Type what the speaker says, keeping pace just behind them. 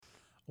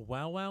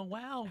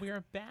Well,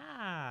 we're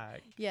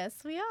back. Yes,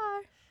 we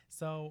are.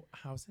 So,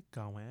 how's it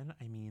going?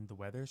 I mean, the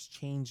weather's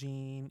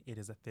changing. It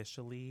is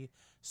officially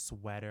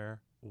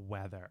sweater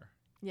weather.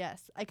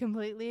 Yes, I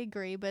completely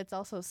agree, but it's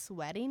also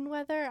sweating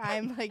weather.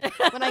 I'm like,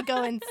 when I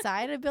go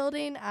inside a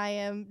building, I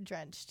am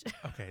drenched.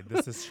 Okay,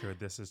 this is true.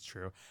 This is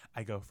true.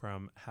 I go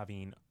from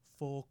having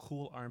full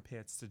cool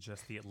armpits to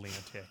just the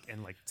Atlantic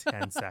in like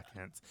 10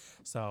 seconds.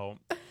 So,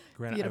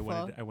 granted, I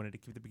wanted to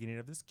keep the beginning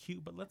of this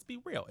cute, but let's be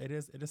real. It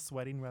is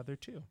sweating weather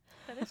too.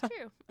 That is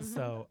true.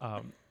 So,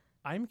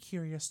 I'm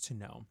curious to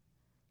know,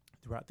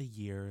 throughout the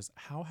years,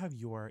 how have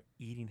your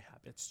eating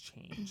habits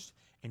changed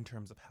in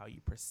terms of how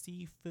you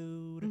perceive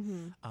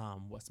food,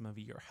 what some of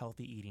your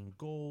healthy eating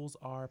goals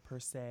are per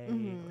se?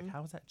 Like,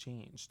 how has that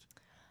changed?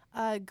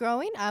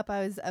 Growing up,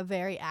 I was a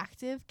very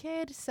active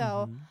kid,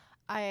 so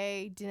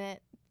I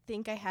didn't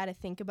think I had to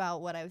think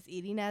about what I was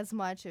eating as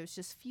much. It was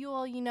just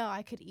fuel,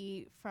 I could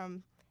eat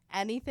from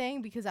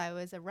anything because I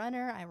was a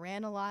runner. I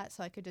ran a lot,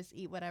 so I could just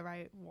eat whatever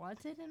I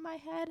wanted in my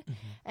head.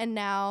 And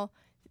now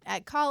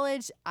at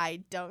college,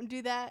 I don't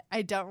do that.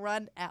 I don't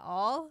run at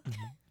all,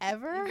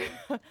 ever.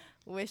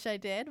 Wish I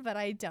did, but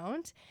I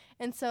don't.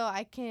 And so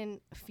I can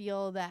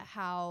feel that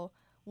how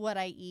what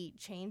I eat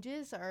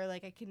changes, or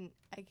like I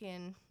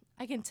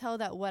can tell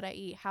that what I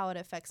eat, how it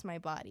affects my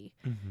body.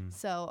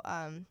 So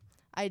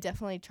I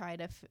definitely try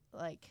to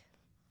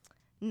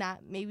not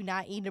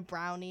eat a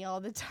brownie all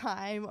the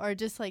time, or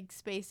just like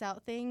space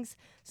out things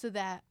so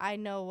that I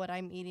know what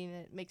I'm eating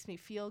and it makes me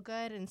feel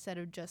good instead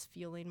of just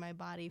fueling my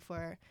body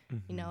for,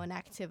 an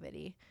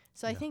activity.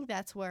 So I think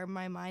that's where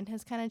my mind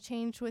has kind of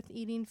changed with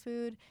eating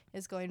food,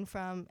 is going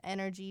from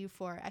energy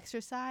for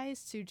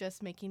exercise to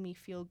just making me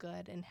feel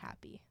good and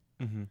happy.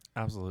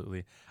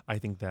 Absolutely. I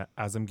think that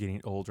as I'm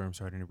getting older, I'm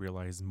starting to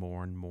realize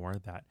more and more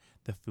that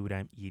the food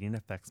I'm eating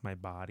affects my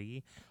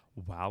body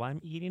while I'm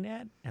eating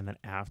it, and then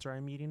after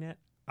I'm eating it.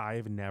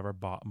 I've never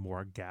bought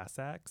more Gas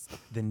X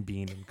than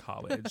being in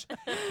college.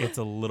 It's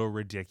a little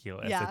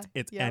ridiculous. Yeah,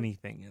 It's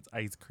anything. It's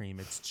ice cream.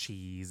 It's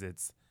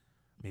cheese.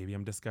 Maybe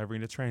I'm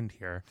discovering a trend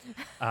here.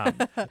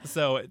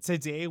 So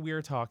today we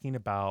are talking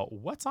about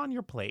what's on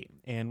your plate.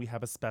 And we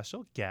have a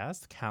special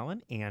guest,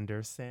 Kallen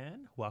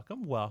Anderson.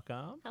 Welcome.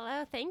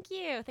 Hello. Thank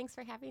you. Thanks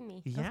for having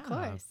me. Yeah. Of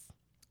course.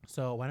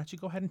 So why don't you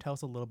go ahead and tell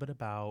us a little bit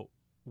about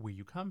where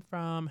you come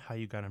from, how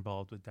you got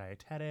involved with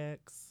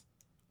dietetics.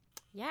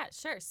 Yeah,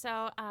 sure.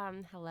 So,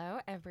 hello,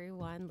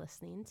 everyone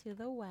listening to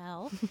The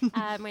Well.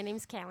 My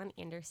name's Kallen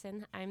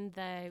Anderson. I'm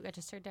the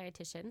registered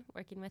dietitian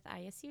working with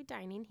ISU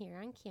Dining here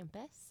on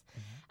campus.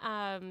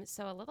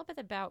 So a little bit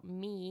about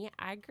me.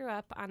 I grew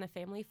up on a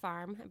family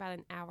farm about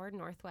an hour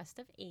northwest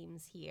of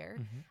Ames here.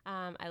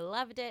 I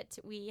loved it.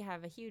 We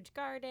have a huge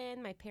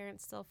garden. My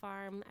parents still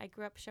farm. I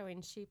grew up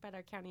showing sheep at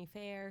our county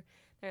fair.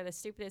 They're the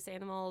stupidest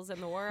animals in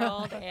the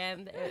world,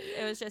 and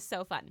it was just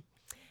so fun.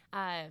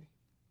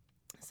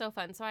 So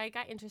I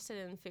got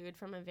interested in food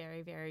from a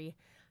very, very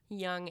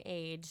young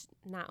age,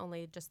 not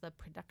only just the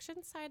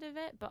production side of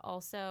it, but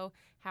also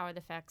how it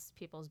affects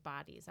people's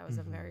bodies. I was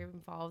very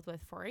involved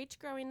with 4-H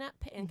growing up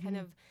and kind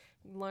of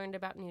learned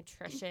about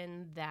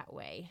nutrition that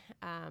way.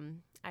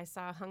 I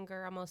saw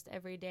hunger almost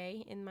every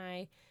day in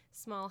my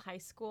small high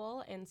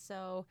school, and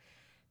so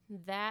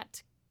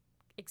that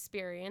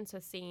experience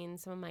with seeing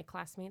some of my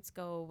classmates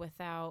go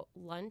without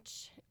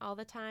lunch all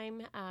the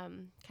time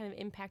kind of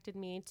impacted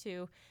me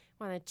to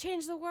want to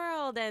change the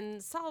world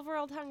and solve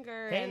world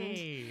hunger.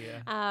 Hey.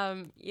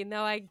 And,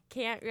 I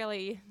can't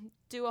really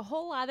do a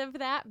whole lot of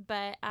that,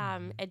 but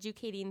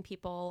educating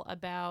people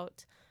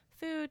about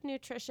food,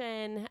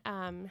 nutrition,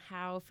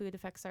 how food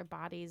affects our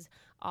bodies,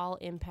 all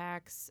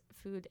impacts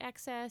food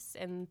excess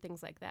and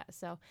things like that.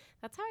 So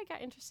that's how I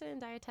got interested in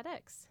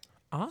dietetics.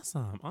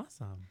 Awesome.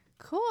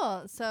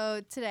 Cool.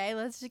 So today,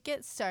 let's just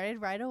get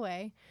started right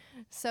away.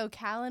 So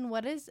Kallen,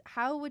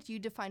 how would you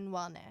define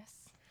wellness?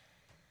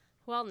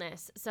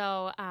 Wellness.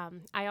 So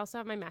I also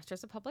have my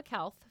master's of public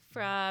health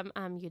from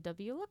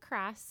UW-La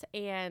Crosse,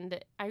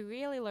 and I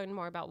really learned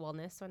more about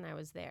wellness when I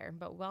was there.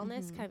 But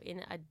wellness kind of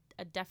in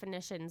a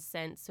definition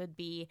sense would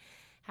be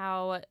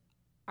how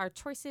our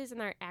choices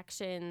and our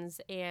actions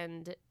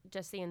and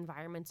just the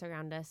environments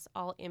around us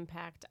all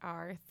impact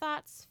our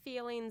thoughts,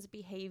 feelings,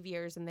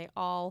 behaviors, and they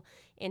all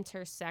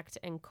intersect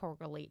and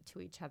correlate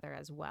to each other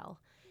as well.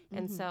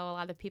 And so a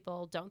lot of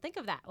people don't think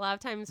of that. A lot of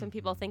times when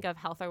people think of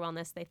health or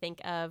wellness, they think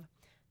of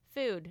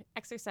food,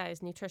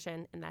 exercise,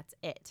 nutrition, and that's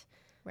it.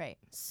 Right.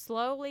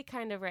 Slowly,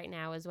 kind of right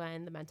now is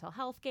when the mental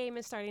health game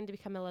is starting to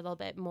become a little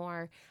bit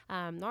more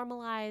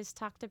normalized,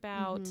 talked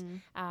about.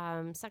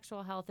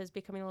 Sexual health is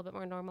becoming a little bit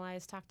more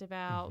normalized, talked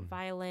about.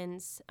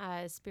 Violence,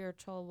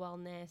 spiritual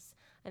wellness,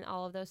 and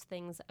all of those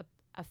things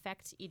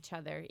affect each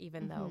other,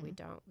 even though we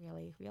don't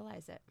really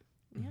realize it.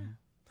 Yeah.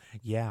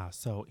 Yeah.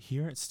 So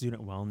here at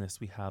Student Wellness,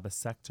 we have a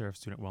sector of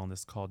student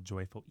wellness called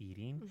Joyful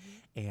Eating.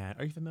 And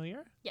are you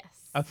familiar? Yes.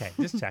 Okay,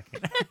 just checking.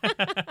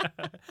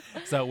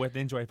 So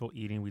within Joyful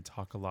Eating, we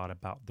talk a lot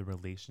about the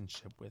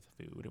relationship with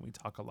food, and we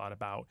talk a lot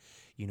about,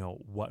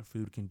 what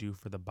food can do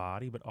for the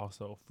body, but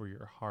also for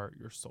your heart,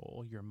 your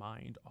soul, your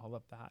mind, all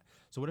of that.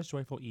 So what does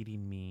Joyful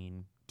Eating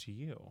mean to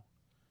you?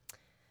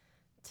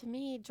 To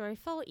me,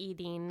 joyful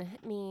eating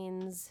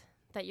means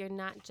that you're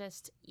not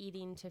just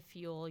eating to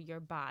fuel your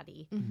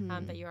body,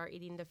 that you are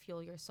eating to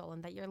fuel your soul,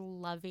 and that you're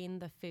loving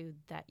the food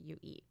that you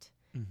eat.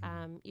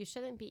 You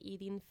shouldn't be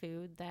eating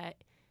food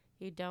that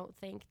you don't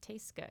think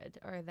tastes good,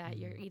 or that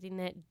you're eating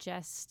it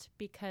just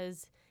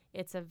because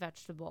it's a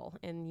vegetable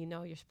and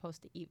you're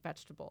supposed to eat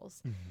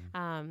vegetables.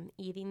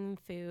 Eating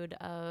food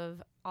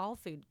of all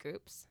food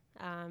groups,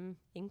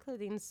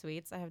 including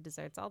sweets. I have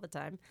desserts all the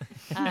time.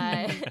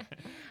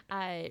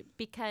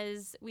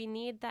 Because we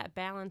need that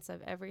balance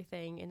of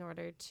everything in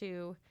order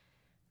to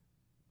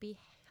be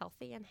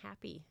healthy and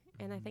happy.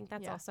 And I think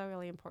that's also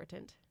really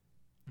important.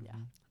 Yeah.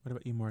 What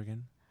about you,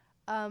 Morgan?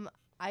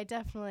 I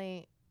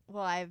definitely,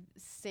 I've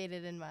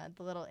stated in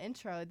the little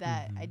intro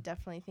that I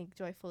definitely think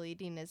joyful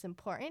eating is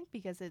important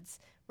because it's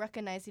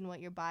recognizing what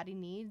your body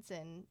needs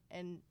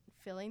and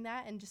feeling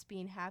that and just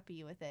being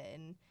happy with it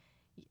and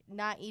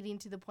not eating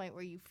to the point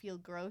where you feel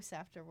gross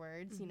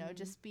afterwards,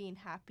 just being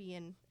happy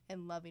and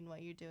loving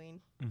what you're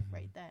doing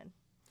right then.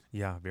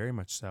 Yeah, very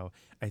much so.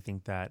 I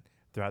think that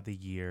throughout the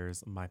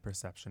years, my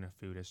perception of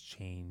food has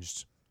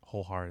changed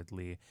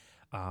wholeheartedly.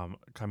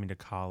 Coming to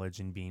college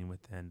and being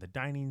within the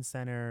dining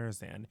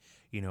centers and,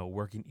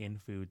 working in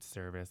food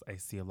service, I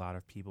see a lot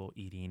of people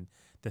eating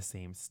the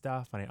same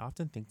stuff. And I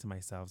often think to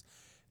myself,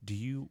 do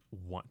you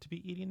want to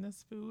be eating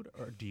this food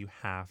or do you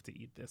have to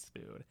eat this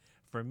food?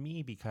 For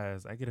me,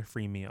 because I get a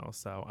free meal,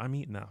 so I'm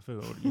eating that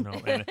food,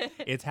 and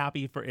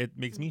it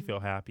makes me feel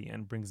happy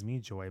and brings me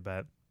joy.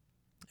 But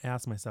I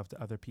ask myself, do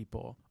other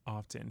people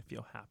often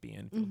feel happy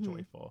and feel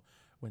joyful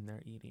when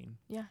they're eating?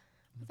 Yeah.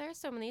 There are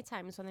so many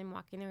times when I'm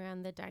walking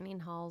around the dining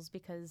halls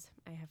because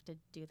I have to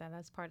do that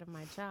as part of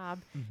my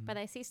job. But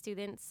I see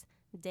students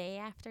day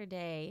after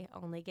day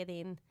only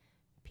getting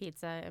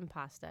pizza and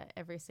pasta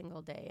every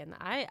single day. And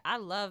I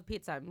love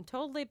pizza. I'm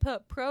totally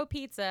pro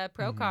pizza,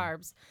 pro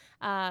carbs.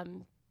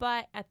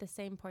 But at the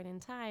same point in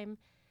time,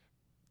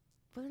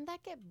 wouldn't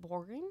that get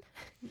boring?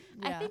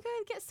 I think it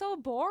would get so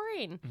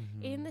boring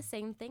eating the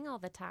same thing all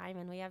the time.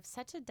 And we have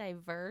such a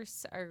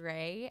diverse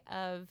array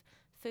of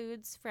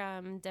foods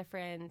from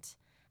different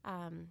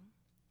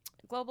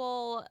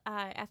global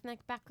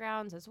ethnic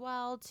backgrounds as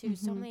well to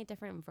so many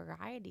different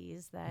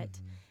varieties that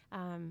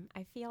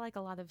I feel like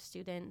a lot of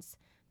students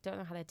don't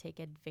know how to take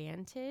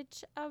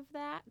advantage of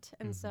that.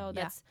 And so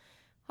that's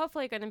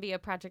hopefully going to be a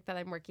project that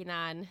I'm working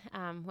on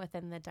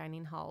within the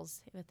dining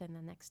halls within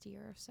the next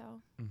year or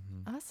so.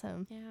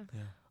 Awesome. Yeah.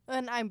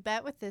 And I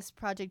bet with this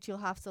project you'll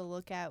have to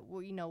look at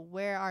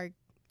where are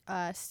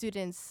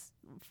students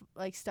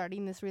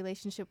starting this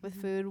relationship with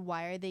food.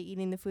 Why are they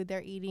eating the food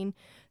they're eating?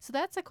 So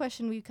that's a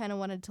question we kind of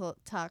wanted to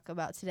talk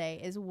about today,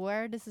 is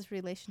where does this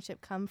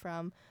relationship come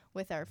from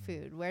with our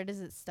food? Where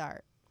does it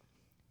start?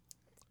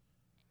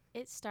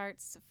 It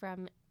starts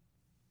from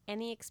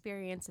any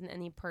experience and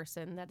any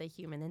person that a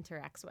human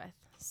interacts with.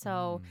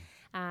 So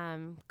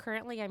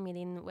currently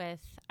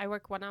I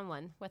work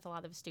one-on-one with a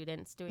lot of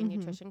students doing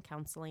nutrition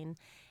counseling,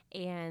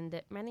 and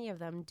many of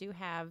them do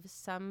have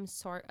some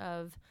sort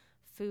of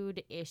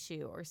food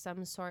issue or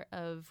some sort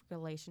of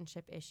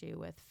relationship issue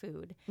with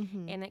food.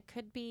 And it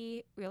could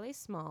be really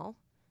small.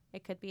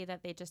 It could be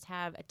that they just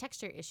have a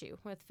texture issue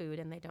with food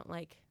and they don't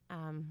like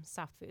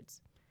soft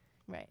foods.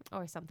 Right.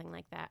 Or something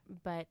like that.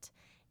 But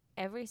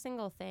every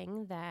single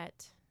thing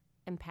that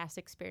in past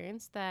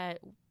experience that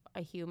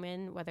a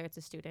human, whether it's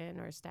a student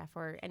or a staff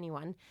or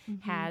anyone,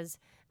 has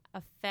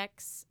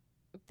affects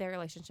their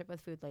relationship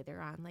with food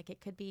later on. Like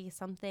it could be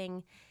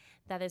something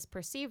that is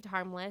perceived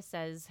harmless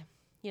as,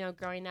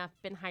 growing up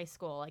in high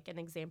school. Like an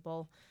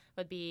example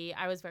would be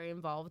I was very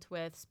involved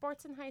with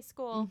sports in high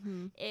school.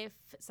 If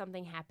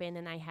something happened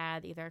and I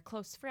had either a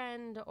close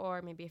friend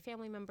or maybe a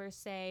family member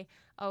say,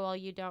 oh, well,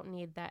 you don't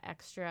need that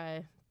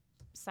extra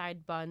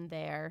side bun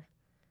there.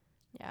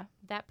 Yeah,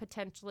 that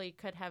potentially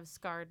could have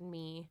scarred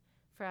me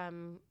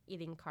from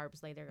eating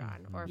carbs later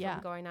on or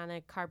from going on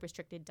a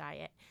carb-restricted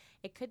diet.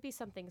 It could be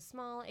something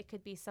small. It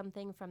could be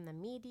something from the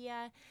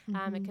media.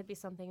 It could be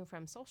something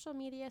from social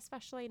media,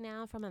 especially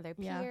now, from other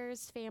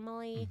peers,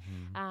 family.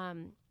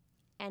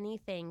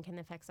 Anything can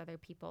affect other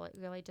people. It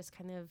really just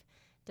kind of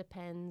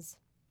depends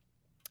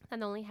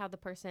not only how the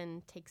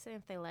person takes it,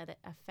 if they let it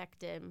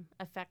affect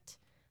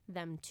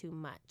them too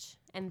much.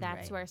 And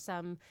that's where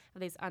some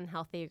of these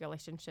unhealthy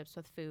relationships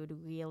with food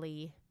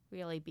really,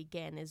 really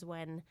begin, is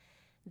when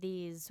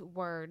these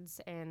words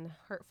and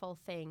hurtful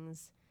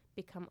things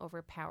become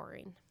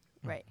overpowering.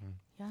 Right.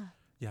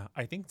 Yeah,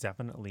 I think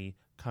definitely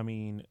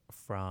coming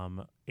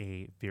from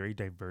a very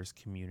diverse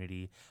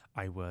community,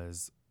 I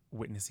was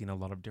witnessing a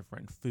lot of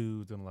different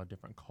foods and a lot of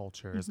different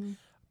cultures.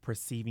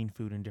 perceiving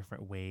food in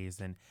different ways.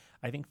 And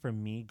I think for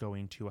me,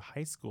 going to a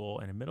high school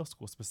and a middle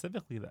school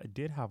specifically that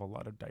did have a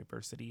lot of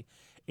diversity,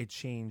 it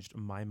changed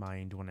my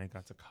mind when I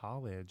got to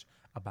college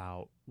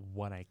about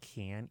what I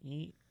can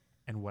eat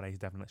and what I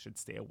definitely should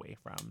stay away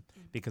from.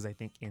 Because I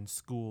think in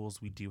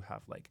schools, we do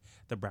have like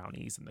the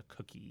brownies and the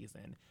cookies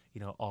and,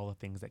 all the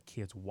things that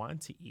kids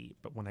want to eat.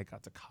 But when I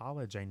got to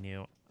college, I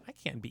knew I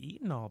can't be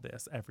eating all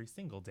this every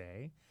single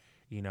day.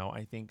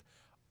 I think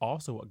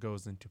also what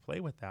goes into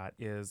play with that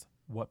is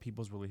what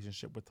people's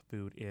relationship with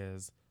food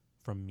is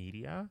from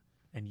media.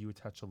 And you would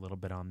touch a little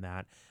bit on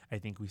that. I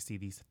think we see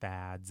these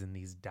fads and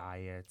these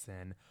diets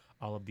and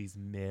all of these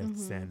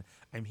myths. And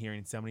I'm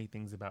hearing so many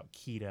things about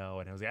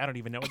keto. And I was like, I don't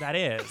even know what that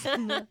is.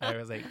 I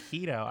was like,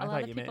 keto? I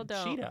thought you meant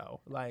Cheeto.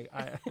 Like,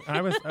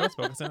 I was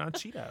focusing on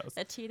Cheetos.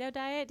 A Cheeto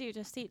diet? Do you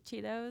just eat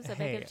Cheetos? A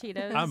Hey, bag of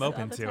Cheetos? I'm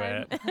open all the to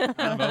time? it.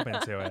 I'm open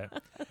to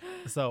it.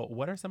 So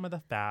what are some of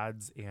the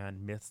fads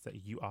and myths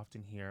that you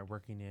often hear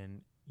working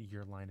in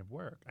your line of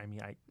work? I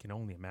mean, I can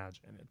only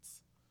imagine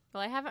it's...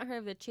 Well, I haven't heard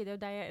of the Cheeto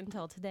diet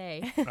until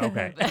today.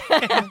 Okay.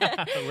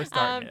 We're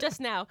starting Just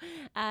now.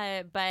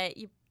 But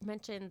you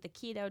mentioned the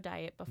keto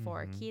diet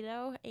before. Mhm.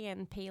 Keto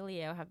and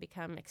paleo have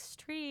become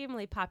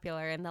extremely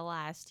popular in the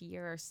last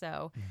year or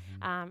so.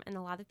 Mhm. And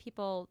a lot of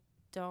people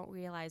don't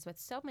realize with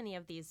so many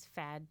of these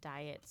fad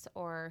diets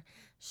or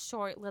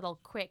short little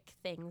quick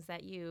things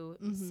that you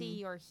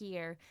see or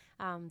hear,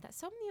 that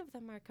so many of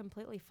them are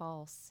completely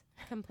false.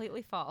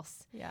 Completely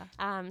false. Yeah.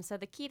 So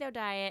the keto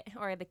diet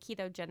or the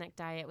ketogenic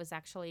diet was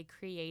actually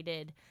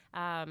created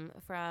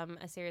from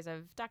a series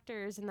of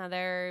doctors and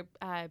other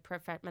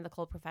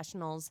medical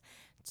professionals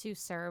to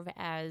serve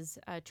as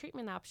a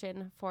treatment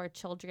option for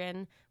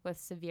children with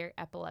severe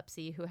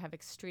epilepsy who have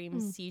extreme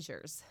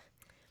seizures.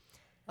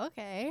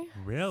 Okay.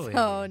 Really?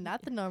 So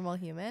not the normal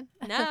human.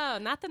 No,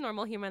 not the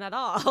normal human at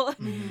all.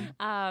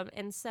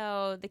 And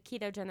so the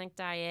ketogenic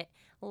diet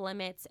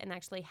limits and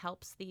actually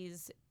helps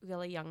these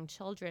really young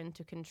children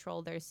to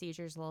control their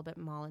seizures a little bit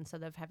more.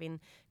 Instead of having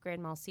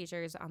grand mal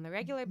seizures on the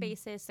regular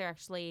basis, they're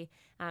actually,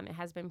 it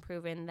has been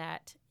proven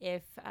that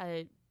if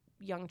a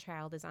young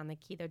child is on the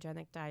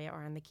ketogenic diet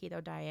or on the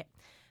keto diet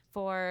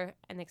for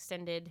an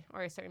extended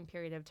or a certain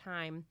period of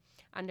time,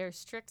 under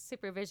strict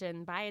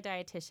supervision by a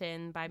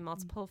dietitian, by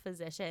multiple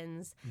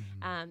physicians,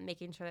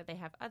 making sure that they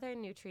have other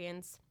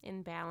nutrients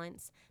in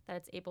balance, that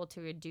it's able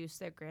to reduce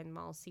their grand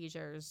mal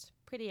seizures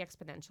pretty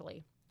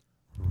exponentially.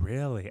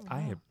 Really? I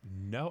have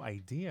no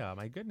idea.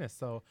 My goodness.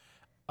 So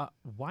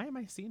why am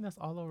I seeing this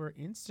all over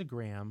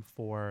Instagram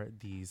for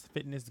these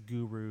fitness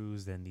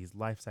gurus and these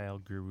lifestyle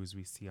gurus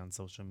we see on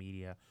social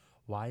media?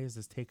 Why is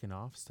this taken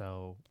off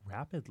so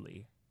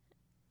rapidly?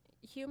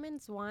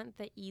 Humans want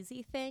the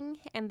easy thing,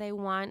 and they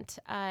want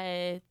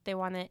it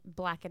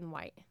black and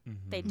white.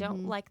 They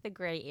don't like the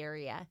gray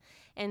area.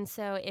 And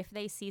so if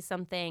they see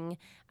something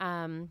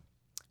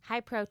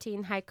high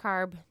protein, high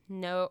carb,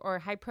 or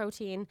high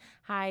protein,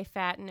 high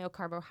fat, no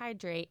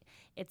carbohydrate,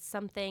 it's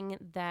something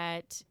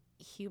that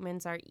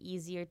humans are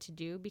easier to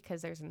do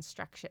because there's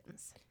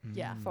instructions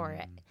for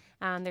it.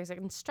 There's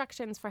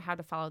instructions for how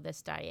to follow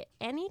this diet.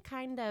 Any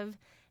kind of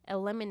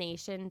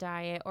elimination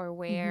diet or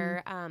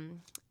where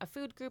a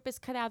food group is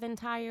cut out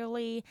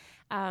entirely.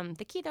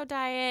 The keto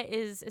diet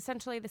is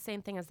essentially the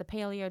same thing as the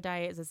paleo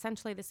diet, is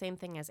essentially the same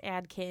thing as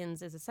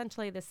Atkins, is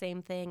essentially the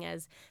same thing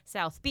as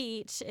South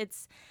Beach.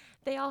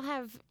 They all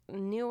have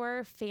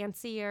newer,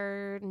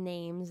 fancier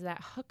names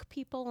that hook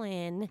people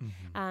in.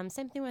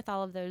 Same thing with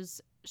all of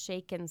those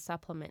shake and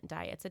supplement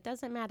diets. It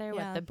doesn't matter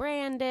what the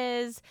brand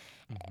is.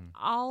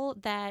 All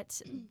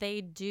that they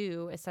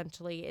do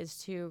essentially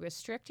is to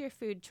restrict your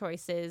food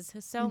choices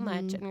so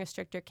much and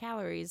restrict your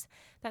calories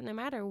that no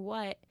matter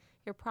what,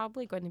 you're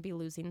probably going to be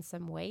losing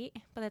some weight,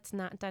 but it's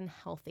not done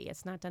healthy.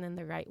 It's not done in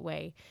the right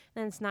way.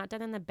 And it's not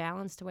done in a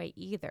balanced way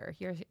either.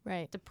 You're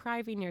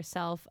depriving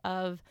yourself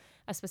of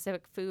a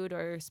specific food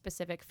or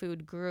specific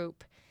food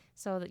group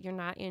so that you're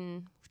not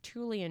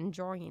truly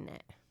enjoying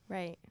it.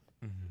 Right.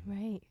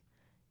 Right.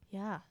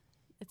 Yeah.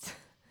 It's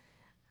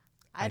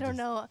I don't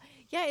know.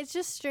 Yeah, it's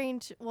just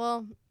strange.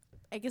 Well,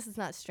 I guess it's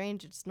not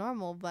strange. It's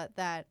normal, but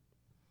that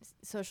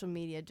social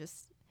media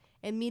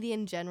and media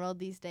in general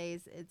these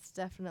days, it's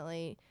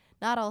definitely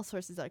not all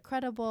sources are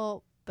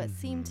credible, but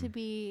seem to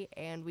be,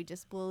 and we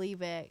just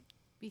believe it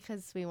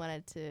because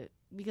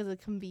because of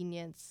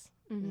convenience.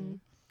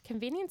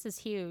 Convenience is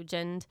huge,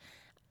 and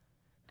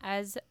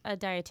as a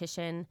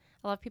dietitian,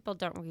 a lot of people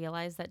don't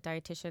realize that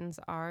dietitians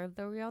are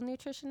the real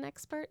nutrition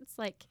experts.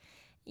 Like,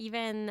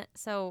 even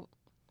so,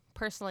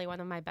 personally,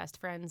 one of my best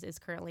friends is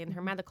currently in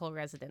her medical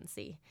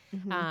residency.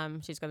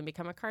 She's going to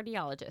become a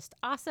cardiologist.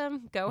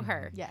 Awesome. Go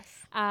her. Yes.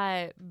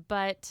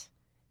 But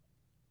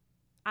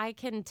I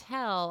can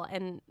tell,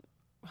 and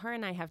her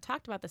and I have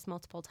talked about this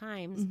multiple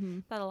times,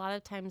 that a lot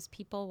of times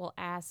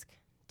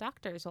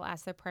doctors will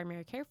ask their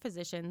primary care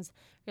physicians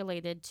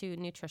related to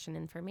nutrition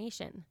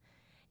information.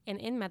 And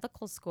in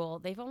medical school,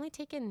 they've only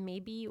taken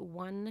maybe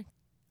one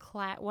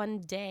one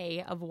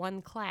day of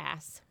one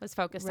class was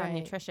focused on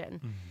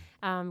nutrition.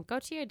 Go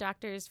to your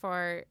doctors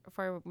for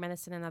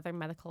medicine and other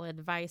medical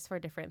advice for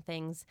different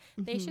things.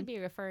 They should be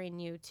referring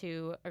you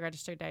to a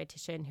registered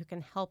dietitian who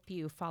can help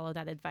you follow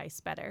that advice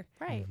better.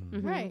 Right.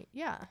 Right.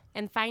 Yeah.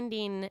 And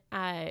finding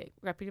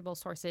reputable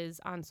sources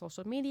on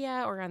social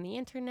media or on the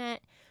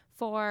internet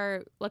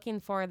for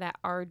looking for that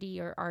RD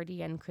or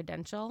RDN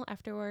credential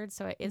afterwards.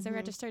 So it is a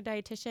registered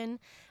dietitian,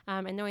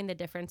 and knowing the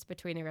difference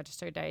between a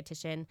registered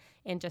dietitian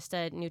and just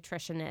a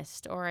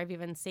nutritionist. Or I've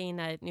even seen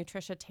a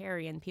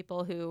nutritionian,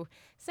 people who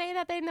say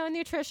that they know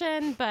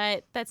nutrition,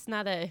 but that's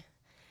not a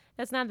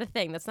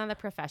thing. That's not a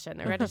profession.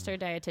 A registered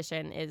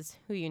dietitian is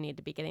who you need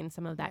to be getting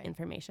some of that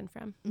information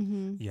from.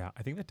 Yeah,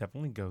 I think that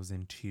definitely goes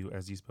into,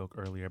 as you spoke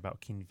earlier,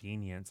 about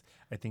convenience.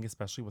 I think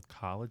especially with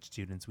college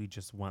students, we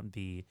just want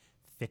the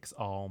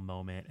fix-all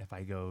moment. If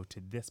I go to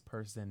this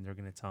person, they're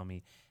going to tell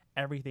me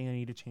everything I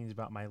need to change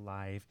about my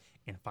life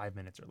in 5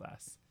 minutes or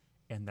less.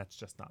 And that's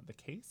just not the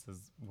case,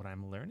 is what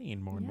I'm learning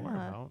more and more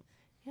about.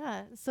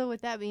 Yeah. So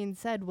with that being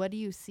said, what do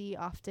you see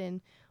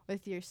often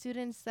with your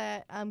students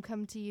that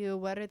come to you?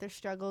 What are their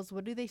struggles?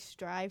 What do they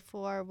strive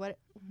for?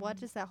 What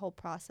does that whole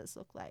process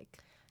look like?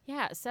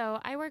 Yeah, so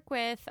I work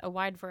with a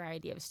wide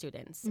variety of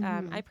students.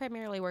 I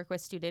primarily work with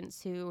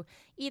students who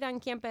eat on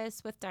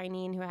campus with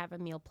dining, who have a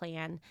meal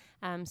plan.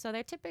 So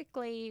they're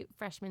typically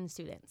freshman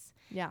students.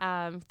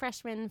 Yeah.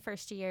 Freshmen,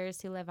 first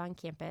years who live on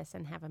campus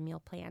and have a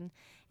meal plan.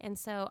 And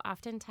so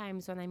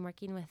oftentimes when I'm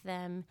working with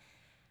them,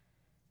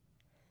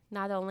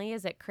 not only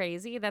is it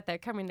crazy that they're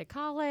coming to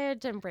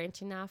college and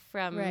branching off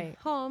from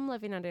home,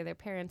 living under their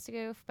parents'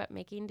 roof, but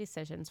making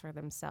decisions for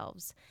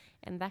themselves.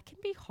 And that can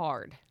be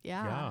hard.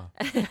 Yeah.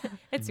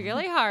 It's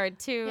really hard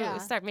to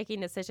start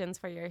making decisions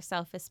for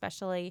yourself,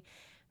 especially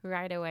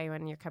right away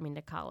when you're coming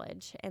to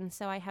college. And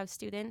so I have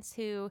students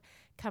who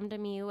come to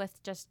me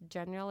with just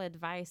general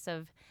advice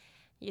of,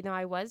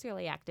 I was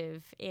really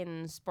active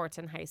in sports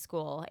in high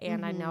school,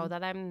 and I know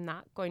that I'm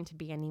not going to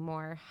be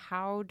anymore.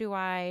 How do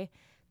I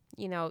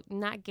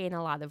not gain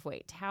a lot of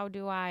weight? How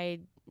do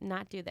I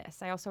not do this?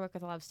 I also work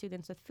with a lot of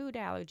students with food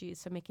allergies,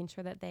 so making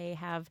sure that they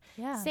have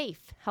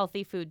safe,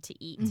 healthy food to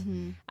eat.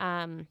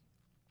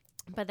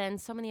 But then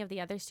so many of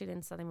the other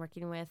students that I'm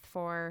working with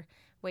for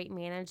weight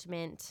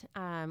management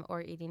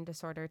or eating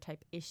disorder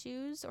type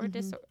issues or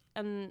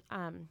disordered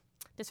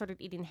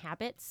eating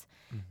habits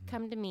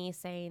come to me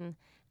saying,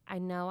 I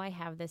know I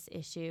have this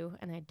issue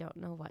and I don't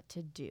know what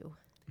to do.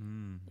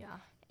 Yeah.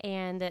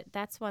 And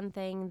that's one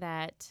thing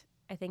that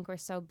I think we're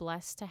so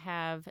blessed to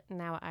have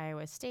now at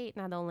Iowa State,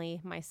 not only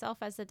myself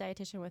as a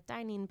dietitian with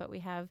dining, but we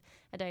have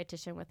a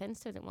dietitian within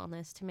student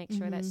wellness to make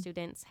sure that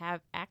students have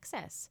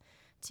access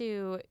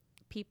to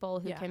people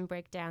who can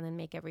break down and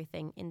make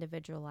everything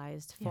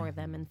individualized for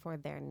them and for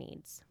their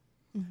needs.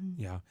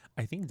 Yeah,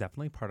 I think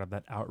definitely part of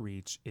that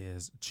outreach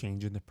is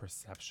changing the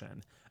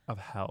perception of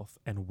health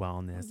and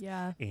wellness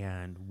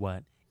and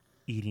what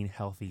eating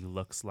healthy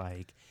looks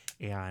like,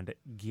 and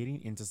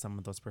getting into some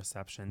of those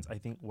perceptions. I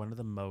think one of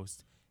the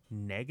most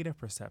negative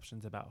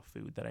perceptions about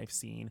food that I've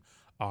seen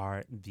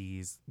are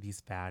these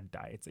fad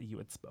diets that you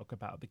had spoke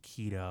about, the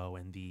keto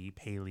and the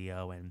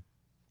paleo. And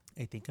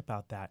I think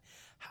about that,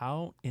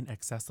 how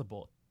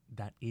inaccessible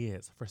that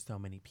is for so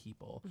many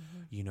people.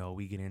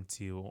 We get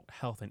into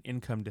health and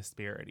income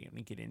disparity, and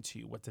we get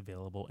into what's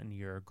available in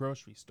your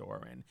grocery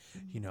store and,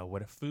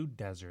 what a food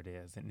desert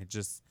is. And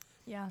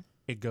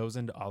it goes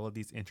into all of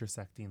these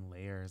intersecting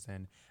layers.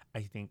 And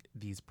I think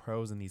these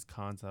pros and these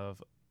cons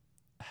of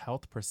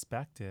health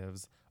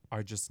perspectives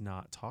are just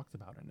not talked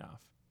about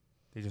enough.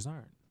 They just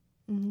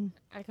aren't.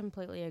 I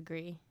completely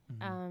agree.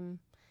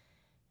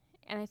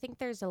 And I think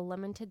there's a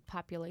limited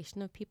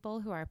population of people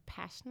who are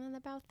passionate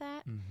about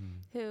that,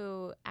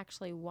 who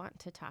actually want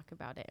to talk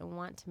about it and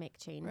want to make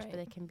change, but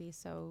it can be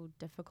so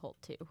difficult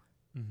to.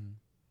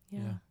 Yeah.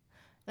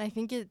 And I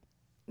think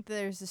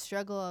there's a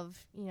struggle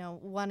of,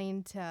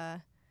 wanting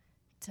to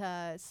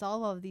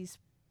solve all of these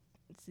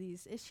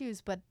issues,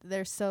 but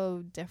they're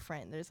so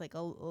different. There's like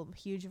a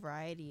huge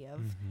variety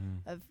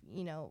of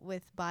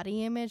with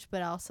body image,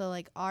 but also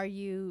like,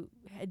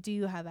 do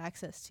you have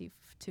access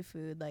to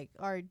food? Like,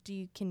 or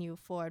can you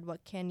afford?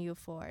 What can you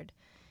afford?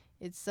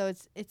 It's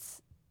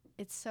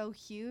so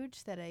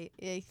huge that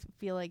I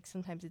feel like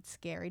sometimes it's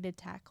scary to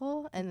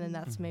tackle, and then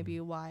that's maybe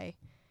why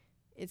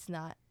it's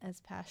not as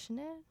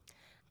passionate.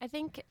 I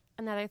think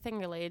another thing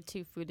related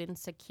to food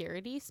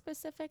insecurity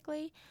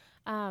specifically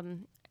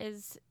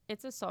is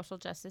it's a social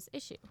justice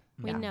issue.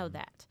 We know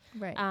that.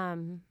 Right.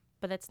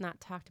 But it's not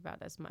talked about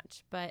as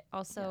much. But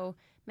also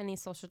many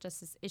social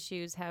justice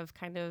issues have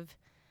kind of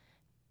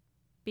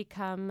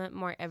become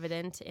more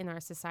evident in our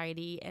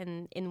society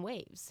and in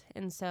waves.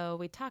 And so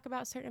we talk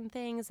about certain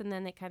things and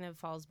then it kind of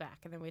falls back.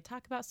 And then we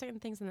talk about certain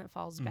things and it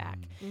falls back.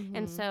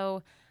 And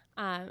so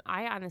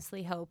I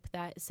honestly hope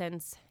that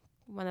since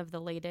one of the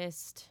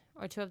latest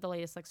or two of the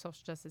latest like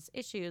social justice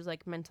issues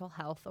like mental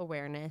health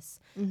awareness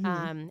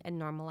and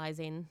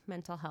normalizing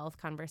mental health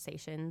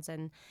conversations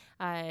and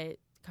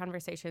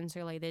conversations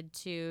related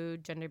to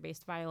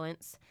gender-based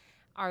violence,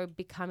 are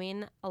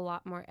becoming a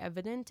lot more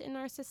evident in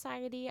our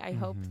society. I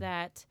hope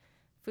that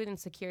food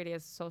insecurity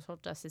as a social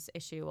justice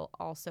issue will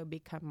also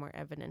become more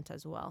evident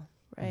as well.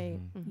 Right.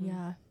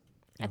 Yeah.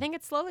 I think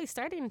it's slowly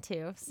starting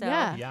to. So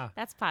Yeah.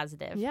 that's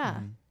positive.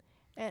 Yeah.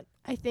 And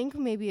I think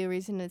maybe a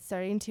reason it's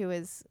starting to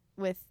is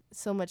with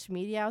so much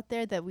media out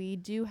there that we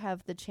do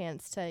have the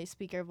chance to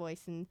speak our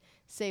voice and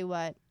say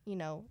what,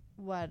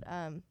 what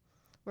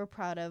we're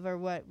proud of or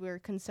what we're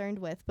concerned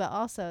with. But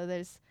also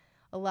there's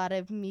a lot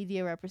of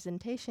media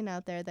representation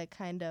out there that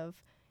kind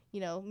of,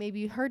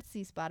 maybe hurts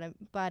these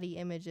body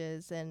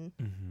images and,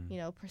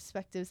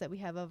 perspectives that we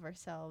have of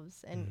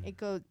ourselves. And it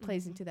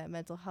plays into that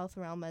mental health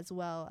realm as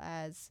well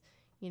as,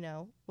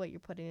 what you're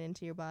putting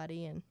into your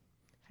body and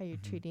how you're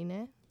treating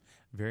it.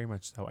 Very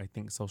much so. I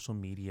think social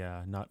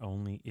media, not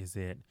only is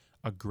it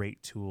a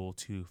great tool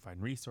to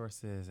find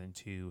resources and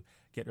to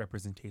get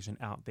representation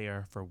out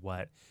there for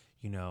what,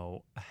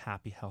 a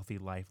happy, healthy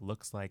life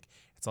looks like,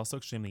 it's also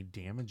extremely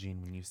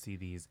damaging when you see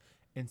these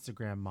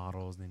Instagram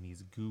models and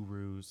these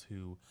gurus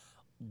who,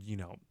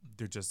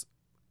 they're just,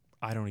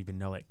 I don't even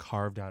know, like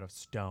carved out of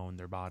stone.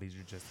 Their bodies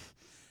are just,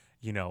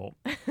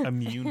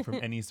 immune from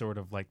any sort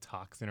of like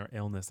toxin or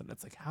illness. And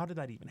it's like, how did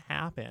that even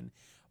happen?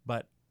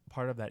 But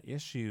part of that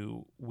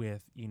issue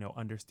with,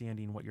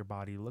 understanding what your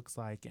body looks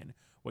like and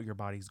what your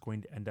body's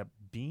going to end up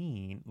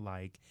being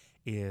like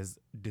is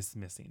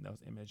dismissing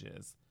those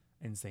images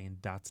and saying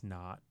that's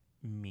not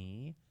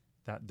me,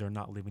 that they're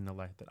not living the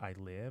life that I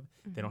live.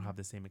 They don't have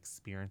the same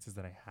experiences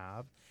that I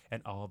have.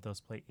 And all of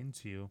those play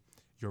into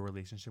your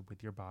relationship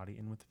with your body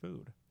and with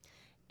food.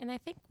 And I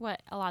think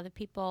what a lot of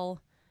people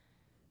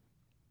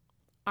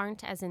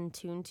aren't as in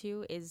tune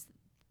to is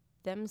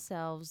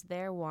themselves,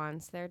 their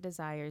wants, their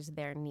desires,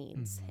 their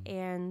needs.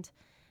 And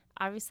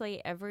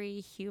obviously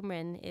every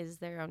human is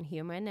their own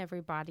human.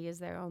 Every body is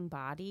their own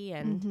body.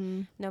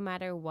 And no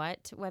matter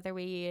what, whether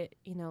we,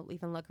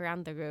 even look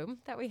around the room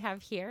that we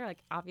have here,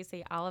 like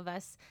obviously all of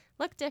us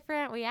look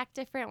different, we act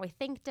different, we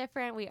think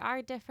different, we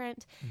are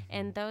different.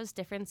 And those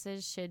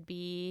differences should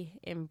be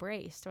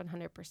embraced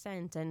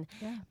 100%. And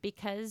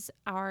because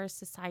our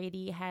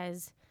society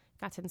has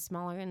gotten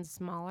smaller and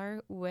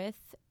smaller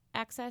with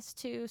access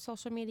to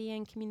social media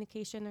and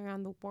communication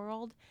around the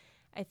world,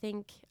 I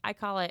think I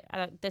call it,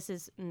 this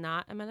is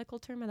not a medical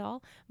term at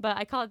all, but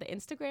I call it the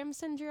Instagram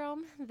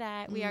syndrome,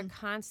 that we are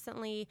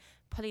constantly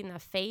putting a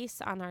face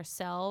on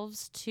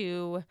ourselves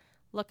to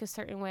look a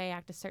certain way,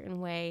 act a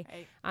certain way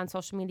on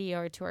social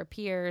media or to our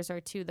peers or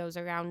to those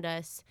around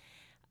us,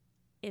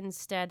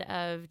 instead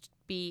of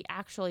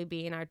actually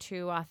being our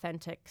true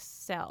authentic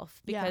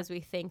self, because we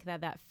think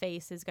that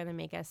face is going to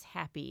make us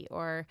happy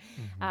or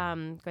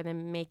going to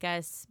make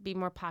us be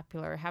more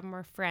popular, have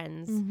more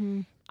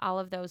friends. All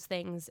of those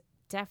things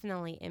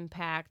definitely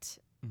impact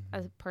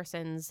a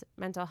person's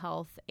mental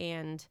health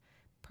and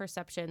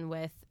perception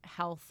with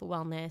health,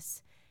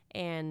 wellness,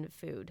 and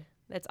food.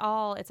 It's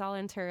all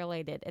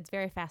interrelated. It's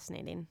very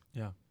fascinating.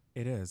 Yeah,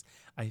 it is.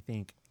 I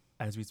think,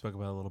 as we spoke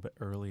about a little bit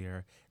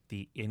earlier,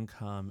 the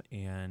income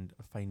and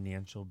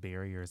financial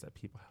barriers that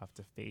people have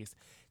to face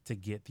to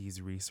get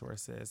these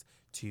resources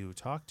to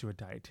talk to a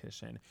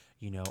dietitian.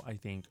 I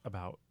think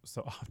about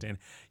so often,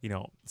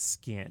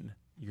 skin,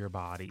 your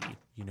body,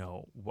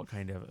 what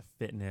kind of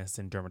fitness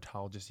and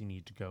dermatologist you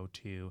need to go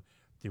to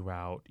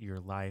throughout your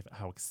life,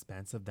 how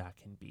expensive that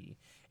can be.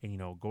 And,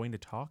 going to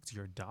talk to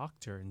your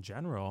doctor in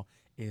general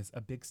is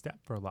a big step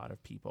for a lot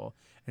of people.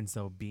 And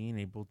so being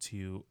able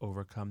to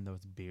overcome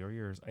those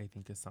barriers, I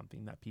think, is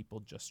something that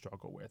people just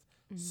struggle with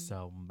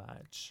so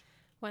much.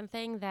 One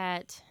thing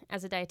that,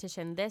 as a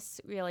dietitian, this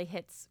really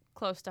hits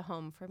close to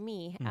home for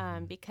me,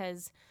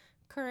 because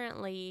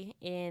currently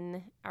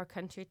in our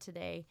country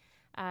today,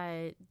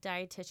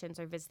 dietitians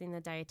are visiting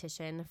the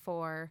dietitian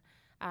for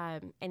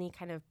any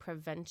kind of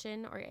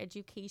prevention or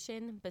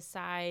education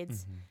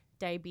besides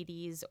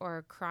diabetes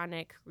or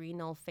chronic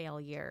renal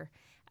failure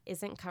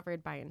isn't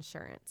covered by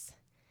insurance.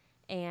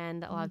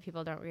 And a lot of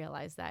people don't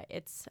realize that.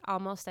 It's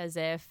almost as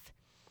if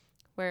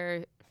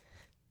we're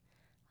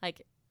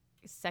like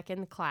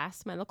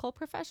second-class medical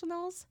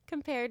professionals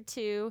compared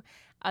to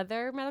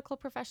other medical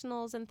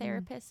professionals and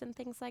therapists and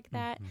things like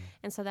that.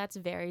 And so that's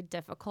very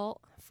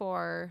difficult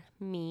for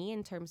me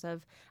in terms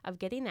of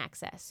getting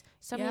access.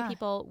 So many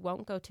people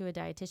won't go to a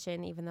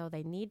dietitian even though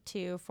they need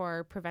to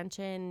for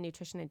prevention,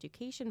 nutrition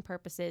education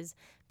purposes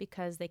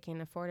because they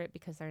can't afford it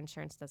because their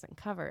insurance doesn't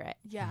cover it.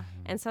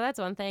 And so that's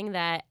one thing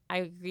that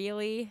I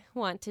really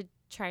want to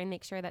try and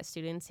make sure that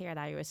students here at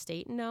Iowa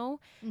State know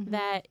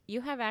that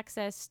you have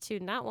access to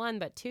not one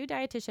but two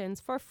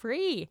dietitians for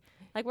free.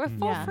 Like we're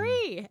full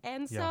free.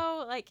 And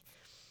so like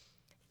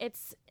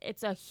it's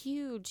a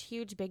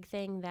huge big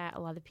thing that a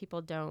lot of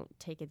people don't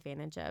take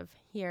advantage of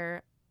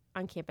here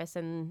on campus,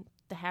 and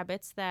the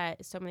habits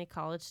that so many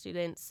college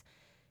students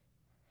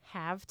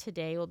have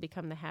today will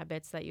become the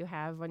habits that you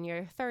have when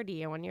you're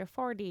 30 and when you're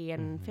 40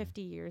 and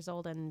 50 years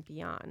old and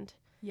beyond.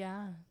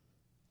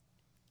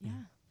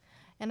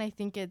 And I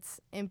think it's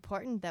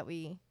important that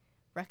we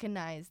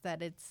recognize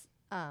that it's,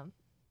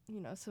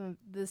 some of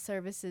the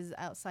services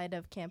outside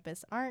of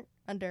campus aren't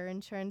under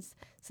insurance,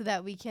 so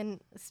that we can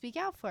speak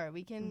out for it.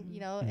 We can,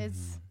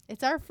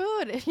 it's our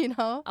food,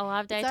 A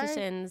lot of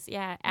dietitians,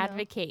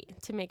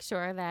 advocate to make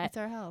sure that it's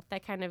our health.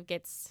 That kind of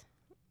gets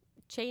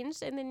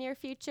changed in the near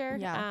future.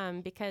 Yeah.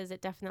 Because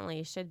it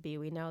definitely should be.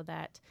 We know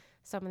that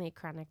so many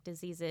chronic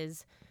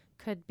diseases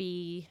could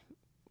be,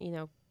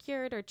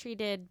 cured or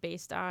treated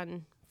based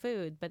on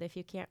food. But if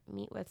you can't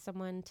meet with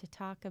someone to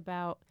talk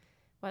about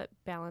what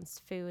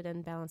balanced food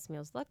and balanced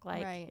meals look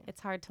like, Right.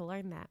 it's hard to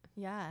learn that.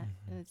 Yeah.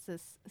 And it's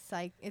this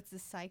it's a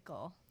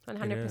cycle.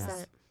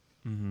 100%.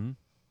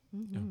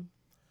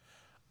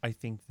 I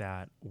think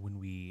that when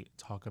we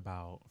talk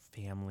about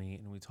family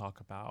and we talk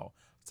about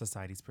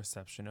society's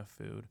perception of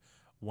food,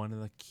 one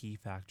of the key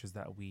factors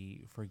that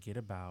we forget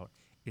about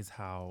is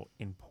how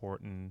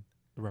important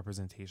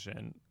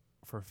representation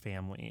for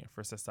family,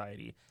 for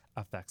society,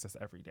 affects us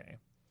every day.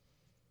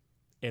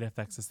 It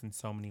affects us in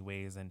so many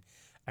ways. And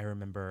I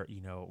remember,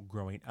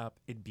 growing up,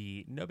 it'd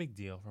be no big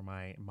deal for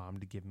my mom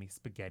to give me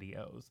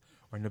SpaghettiOs,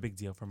 or no big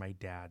deal for my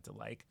dad to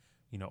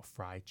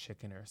fry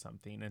chicken or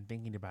something. And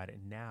thinking about it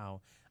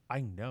now,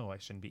 I know I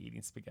shouldn't be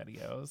eating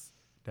SpaghettiOs.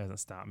 Doesn't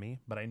stop me,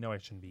 but I know I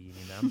shouldn't be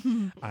eating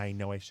them. I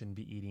know I shouldn't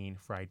be eating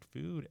fried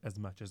food as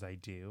much as I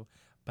do,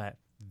 but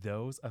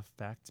those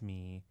affect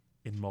me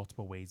in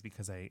multiple ways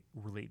because I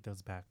relate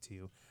those back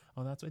to,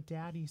 oh, that's what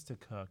dad used to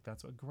cook.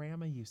 That's what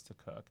grandma used to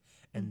cook.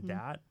 And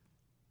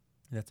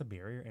that's a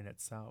barrier in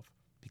itself,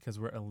 because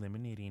we're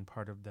eliminating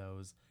part of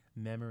those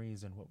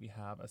memories and what we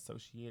have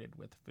associated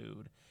with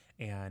food.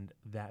 And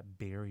that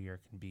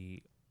barrier can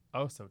be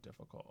oh so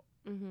difficult.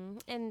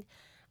 And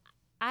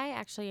I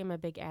actually am a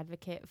big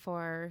advocate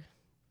for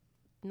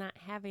not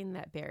having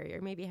that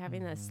barrier, maybe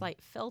having a slight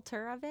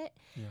filter of it.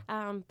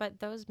 Yeah. But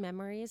those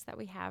memories that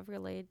we have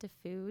related to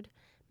food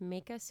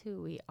make us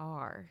who we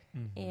are.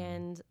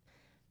 And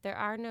there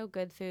are no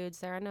good foods.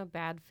 There are no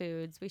bad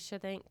foods. We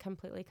shouldn't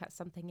completely cut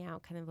something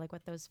out, kind of like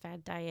what those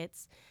fad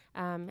diets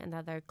and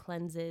other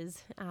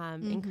cleanses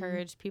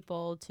encourage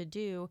people to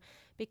do,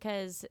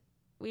 because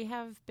we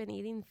have been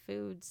eating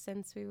food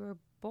since we were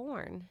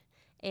born.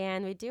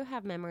 And we do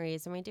have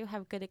memories, and we do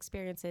have good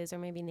experiences or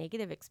maybe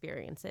negative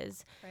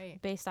experiences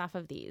based off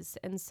of these.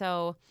 And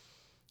so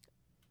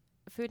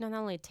food not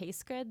only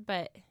tastes good,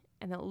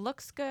 and it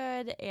looks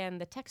good, and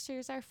the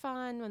textures are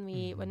fun when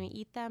we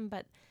eat them,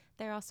 but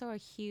they're also a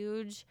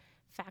huge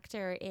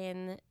factor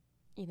in,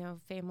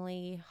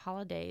 family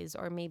holidays,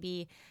 or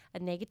maybe a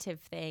negative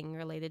thing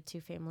related to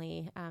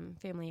family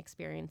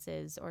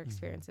experiences or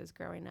experiences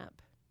growing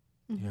up.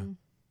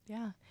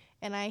 Yeah.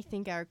 And I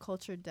think our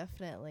culture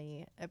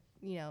definitely,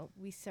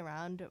 we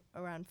surround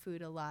around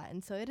food a lot.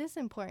 And so it is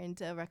important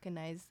to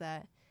recognize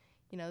that,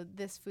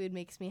 this food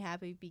makes me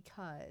happy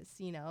because,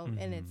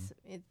 and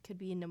it could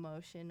be an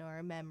emotion or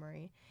a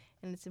memory.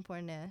 And it's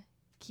important to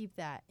keep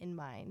that in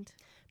mind.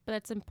 But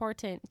it's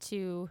important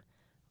to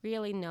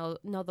really know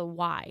the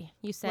why.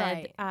 You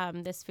said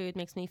this food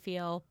makes me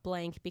feel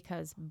blank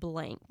because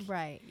blank.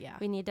 Right, yeah.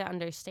 We need to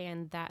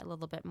understand that a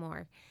little bit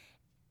more.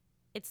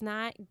 It's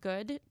not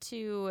good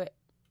to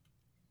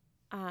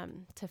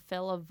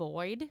fill a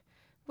void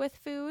with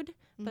food,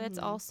 but it's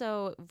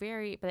also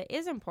but it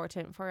is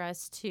important for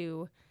us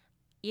to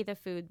eat a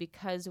food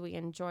because we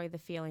enjoy the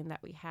feeling that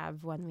we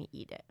have when we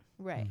eat it.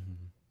 Right.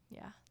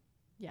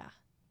 Yeah.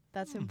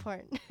 That's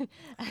important.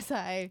 As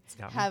I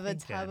have a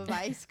tub of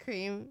ice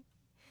cream,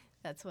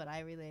 that's what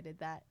I related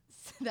that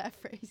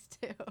phrase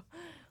to.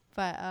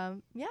 But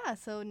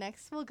so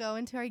next we'll go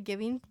into our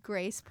giving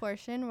grace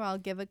portion, where I'll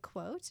give a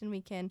quote and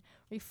we can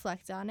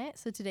reflect on it.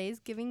 So today's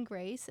giving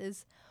grace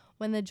is,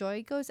 "When the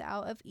joy goes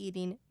out of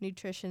eating,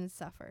 nutrition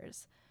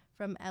suffers,"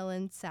 from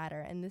Ellen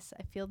Satter. And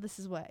I feel this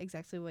is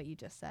exactly what you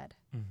just said.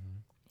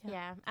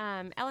 Yeah.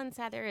 Ellen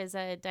Satter is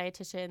a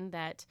dietitian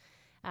that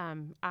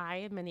I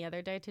and many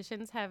other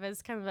dietitians have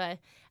as kind of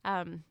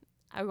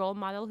a role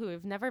model who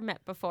we've never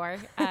met before.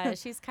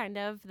 She's kind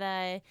of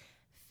the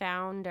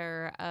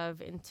founder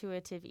of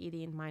intuitive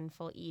eating,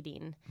 mindful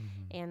eating.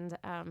 And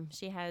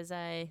she has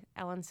a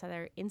Ellen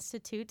Satter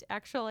Institute,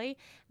 actually,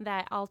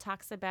 that all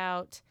talks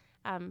about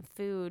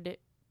food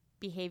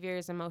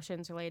behaviors,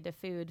 emotions related to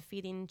food,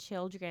 feeding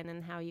children,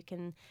 and how you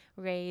can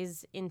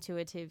raise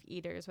intuitive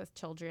eaters with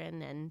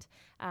children.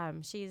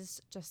 And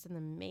she's just an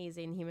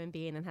amazing human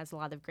being and has a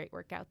lot of great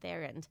work out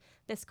there. And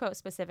this quote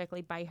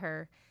specifically by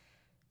her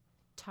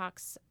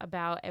talks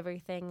about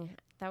everything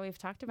that we've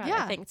talked about,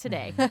 I think,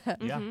 today.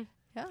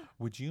 Yeah.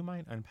 Would you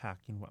mind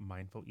unpacking what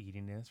mindful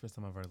eating is for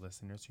some of our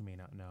listeners who may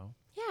not know?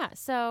 Yeah.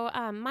 So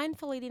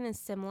mindful eating is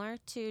similar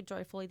to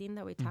joyful eating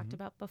that we talked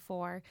about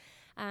before.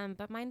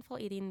 But mindful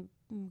eating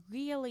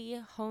really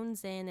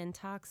hones in and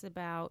talks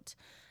about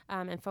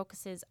and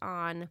focuses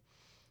on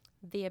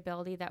the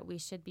ability that we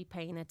should be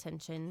paying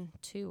attention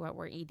to what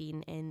we're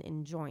eating and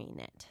enjoying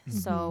it.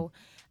 So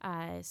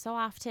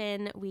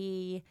often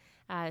we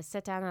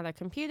sit down at a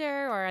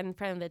computer or in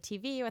front of the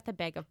TV with a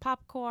bag of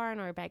popcorn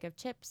or a bag of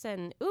chips,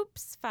 and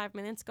oops, 5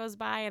 minutes goes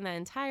by and the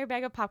entire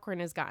bag of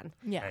popcorn is gone.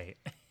 Yeah. Right.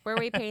 Were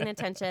we paying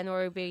attention?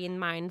 Were we being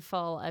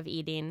mindful of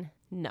eating?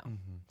 No.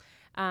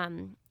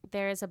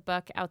 There is a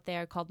book out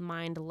there called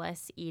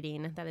Mindless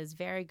Eating that is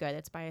very good.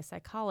 It's by a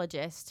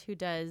psychologist who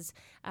does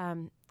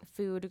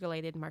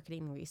food-related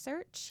marketing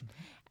research.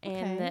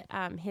 Okay.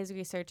 And his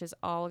research is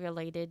all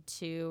related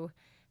to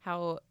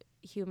how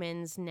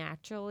humans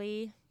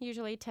naturally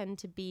usually tend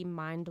to be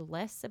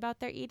mindless about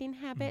their eating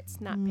habits,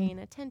 not paying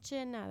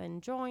attention, not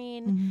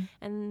enjoying,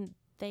 and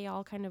they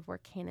all kind of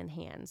work hand in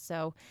hand.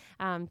 So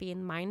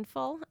being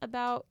mindful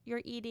about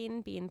your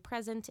eating, being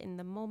present in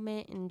the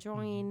moment,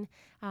 enjoying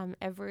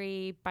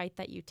every bite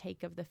that you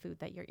take of the food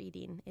that you're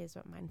eating is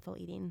what mindful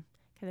eating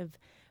kind of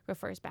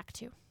refers back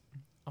to.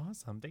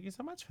 Awesome. Thank you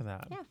so much for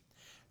that. Yeah.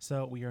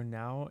 So we are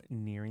now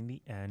nearing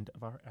the end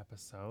of our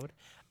episode.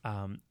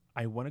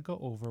 I want to go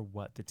over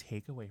what the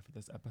takeaway for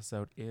this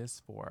episode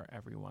is for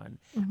everyone.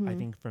 I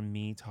think for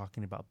me,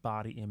 talking about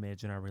body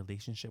image and our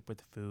relationship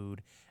with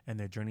food and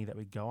the journey that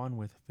we go on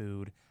with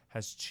food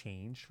has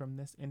changed from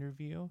this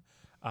interview,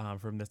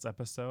 from this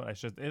episode.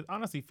 It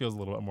honestly feels a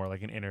little bit more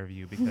like an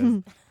interview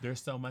because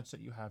there's so much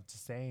that you have to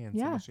say and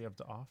so much you have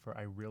to offer.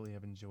 I really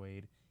have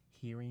enjoyed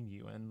hearing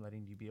you and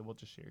letting you be able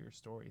to share your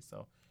story.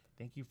 So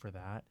thank you for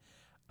that.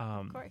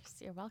 Of course,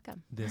 you're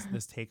welcome. This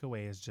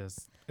takeaway is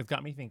just, it's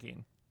got me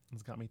thinking.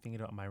 It's got me thinking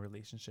about my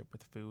relationship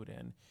with food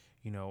and,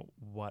 you know,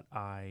 what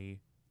I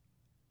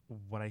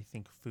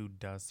think food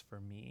does for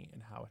me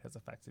and how it has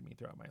affected me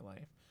throughout my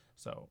life.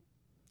 So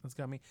it's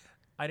got me.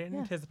 I didn't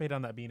anticipate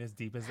on that being as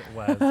deep as it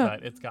was,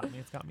 but it's got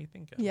me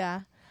thinking.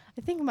 Yeah.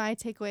 I think my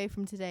takeaway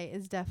from today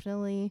is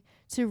definitely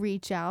to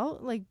reach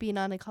out, like being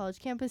on a college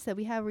campus, that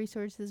we have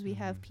resources, we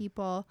have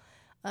people.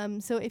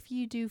 So if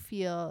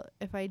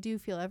I do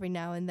feel every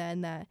now and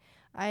then that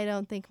I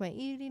don't think my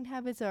eating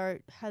habits are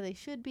how they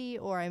should be,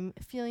 or I'm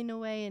feeling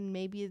away and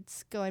maybe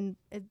it's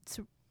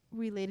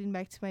relating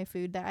back to my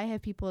food, that I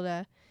have people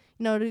to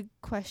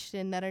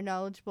question that are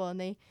knowledgeable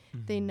and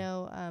they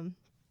know,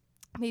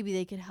 maybe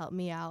they could help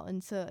me out.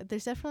 And so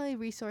there's definitely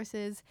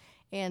resources,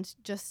 and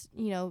just,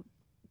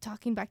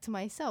 talking back to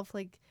myself,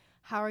 like,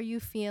 how are you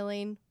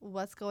feeling?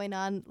 What's going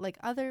on? Like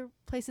other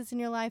places in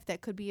your life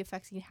that could be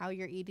affecting how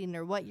you're eating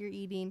or what you're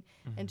eating,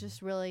 and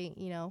just really,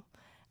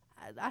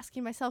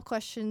 asking myself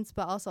questions,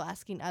 but also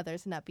asking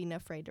others and not being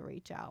afraid to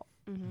reach out.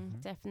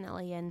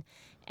 Definitely. And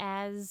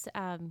as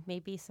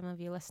maybe some of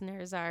you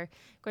listeners are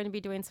going to be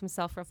doing some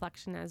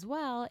self-reflection as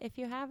well, if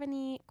you have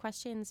any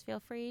questions, feel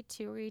free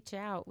to reach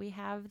out. We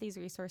have these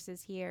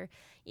resources here,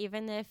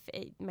 even if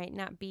it might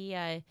not be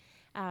a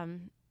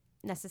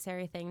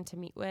necessary thing to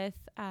meet with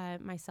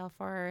myself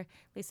or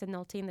Lisa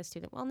Nolting, the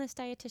student wellness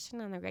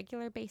dietitian, on a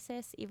regular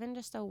basis. Even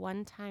just a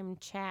one-time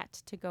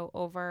chat to go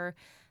over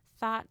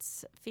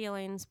thoughts,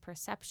 feelings,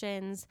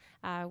 perceptions.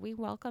 We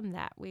welcome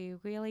that. We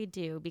really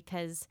do,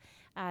 because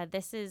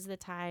this is the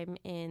time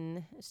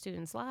in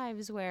students'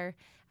 lives where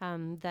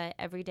the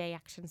everyday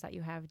actions that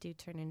you have do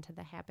turn into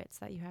the habits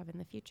that you have in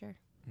the future.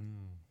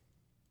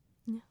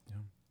 Yeah.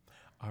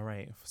 All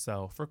right.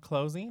 So for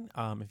closing,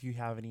 if you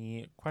have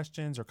any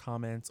questions or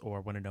comments or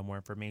want to know more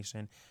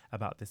information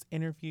about this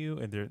interview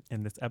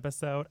in this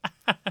episode,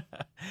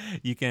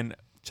 you can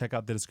check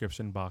out the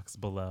description box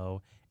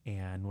below,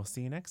 and we'll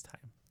see you next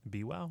time.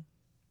 Be well.